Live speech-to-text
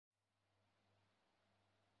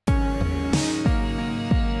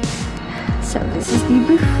This is the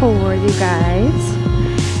before, you guys.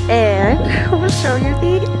 And we'll show you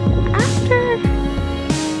the after.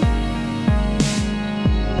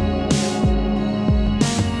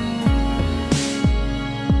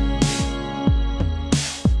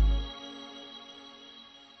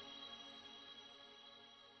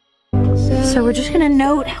 So we're just gonna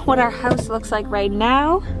note what our house looks like right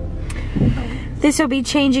now. This will be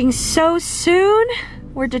changing so soon.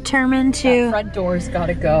 We're determined to. That front door's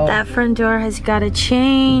gotta go. That front door has gotta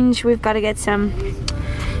change. We've gotta get some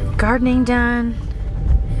gardening done.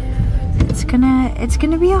 It's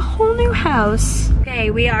gonna be a whole new house.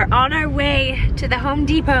 Okay, we are on our way to the Home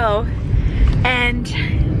Depot and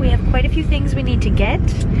we have quite a few things we need to get.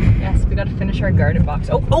 Yes, we gotta finish our garden box.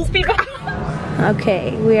 Oh, speed bump.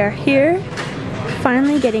 Okay, we are here,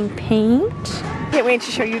 finally getting paint. Can't wait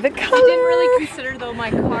to show you the color. I didn't really consider though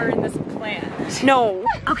my car in this plan. No.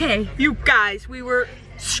 Okay, you guys, we were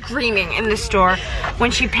screaming in the store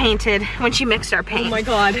when she mixed our paint. Oh my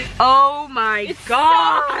god. Oh my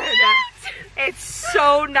god. So it's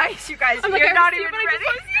so nice, you guys. You're not even ready.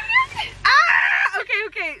 Ah!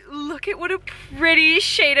 Okay. Look at what a pretty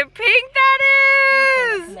shade of pink that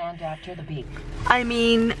is. Named after the beak. I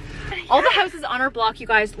mean, all the houses on our block, you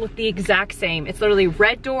guys, look the exact same. It's literally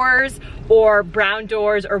red doors or brown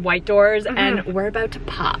doors or white doors, and we're about to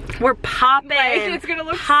pop. We're popping. Like, it's gonna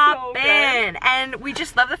look so good. And we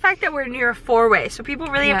just love the fact that we're near a four-way, so people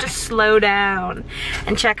really have to slow down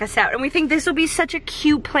and check us out. And we think this will be such a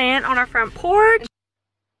cute plant on our front porch.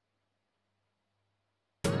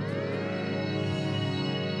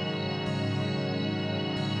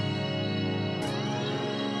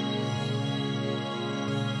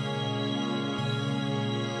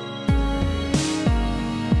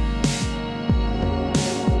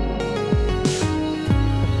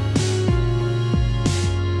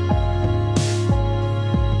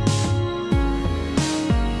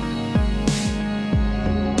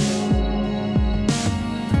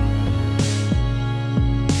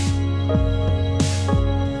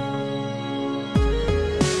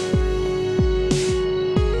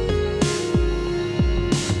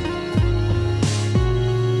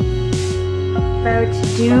 About to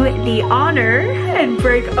do the honor and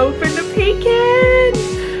break open the pecan.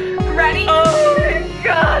 Ready? Oh my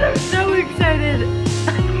god, I'm so excited.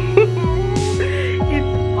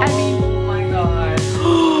 Oh my god.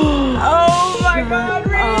 Oh my god,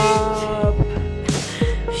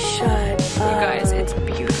 Shut up. You guys, it's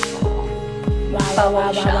beautiful. Wow,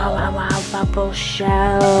 bubble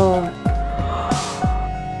shell.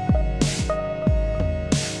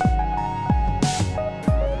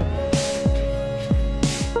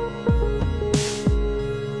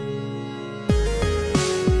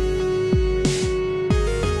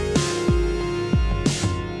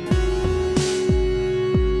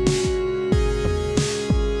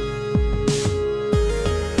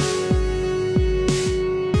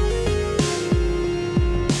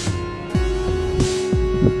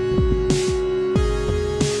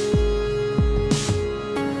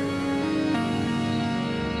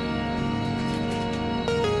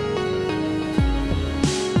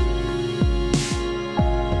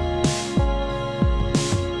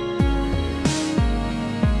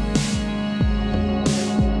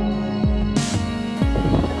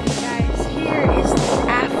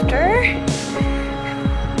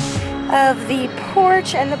 Of the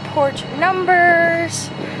porch and the porch numbers.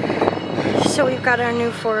 So we've got our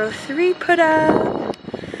new 403 put up.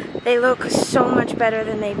 They look so much better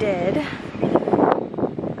than they did.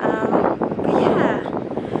 But yeah,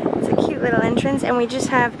 it's a cute little entrance, and we just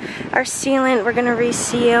have our sealant we're gonna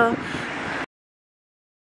reseal.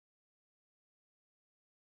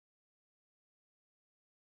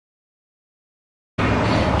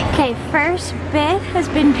 Okay, first bit has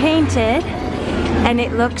been painted. And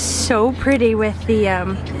it looks so pretty with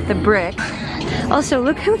the brick. Also,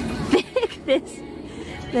 look how thick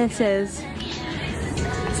this is.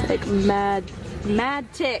 It's like mad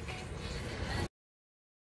thick.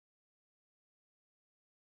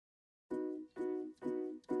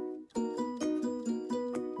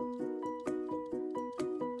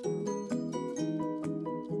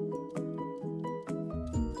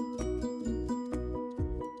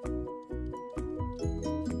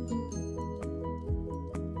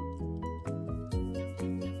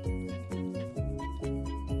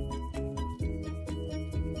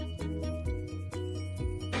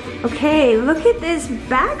 Okay, look at this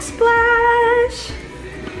backsplash.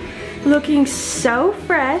 Looking so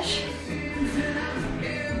fresh.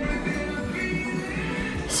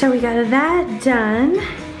 So we got that done,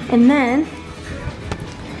 and then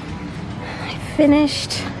I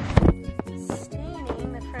finished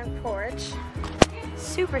staining the front porch.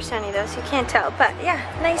 super sunny though, so you can't tell. But yeah,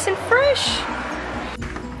 nice and fresh.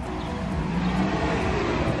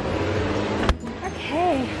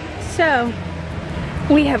 Okay, so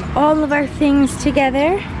we have all of our things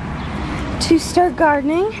together to start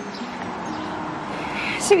gardening.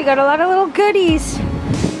 So we got a lot of little goodies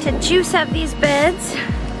to juice up these beds.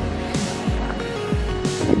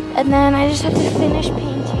 And then I just have to finish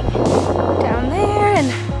painting down there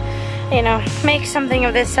and, you know, make something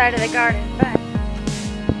of this side of the garden. But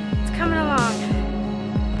it's coming along.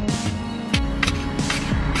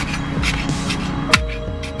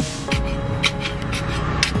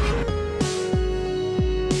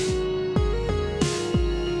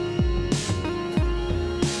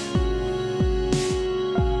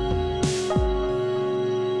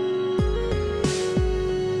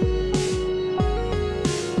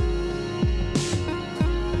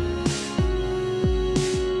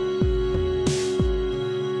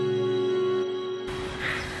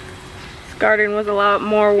 Garden was a lot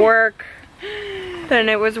more work than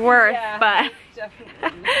it was worth, yeah, but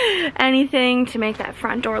definitely. Anything to make that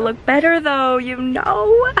front door look better though, you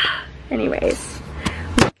know. Anyways,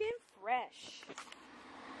 looking fresh.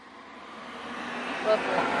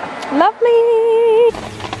 Lovely. Lovely.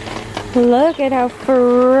 Look at how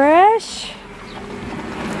fresh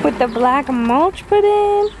with the black mulch put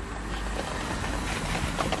in.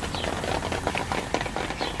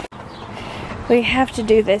 We have to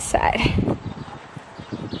do this side.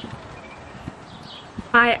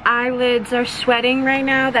 My eyelids are sweating right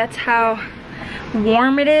now. That's how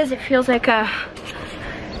warm it is. It feels like a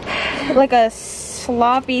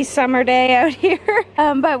sloppy summer day out here.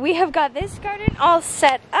 But we have got this garden all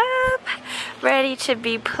set up, ready to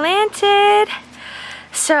be planted.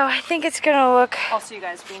 So I think it's gonna look... Also, you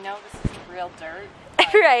guys, we know this is real dirt.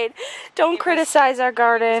 Right. Don't criticize our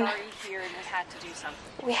garden. It was already here and we had to do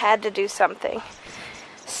something. We had to do something.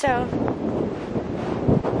 So,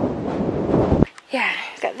 yeah,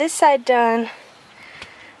 got this side done.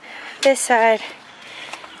 This side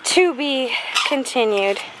to be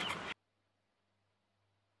continued.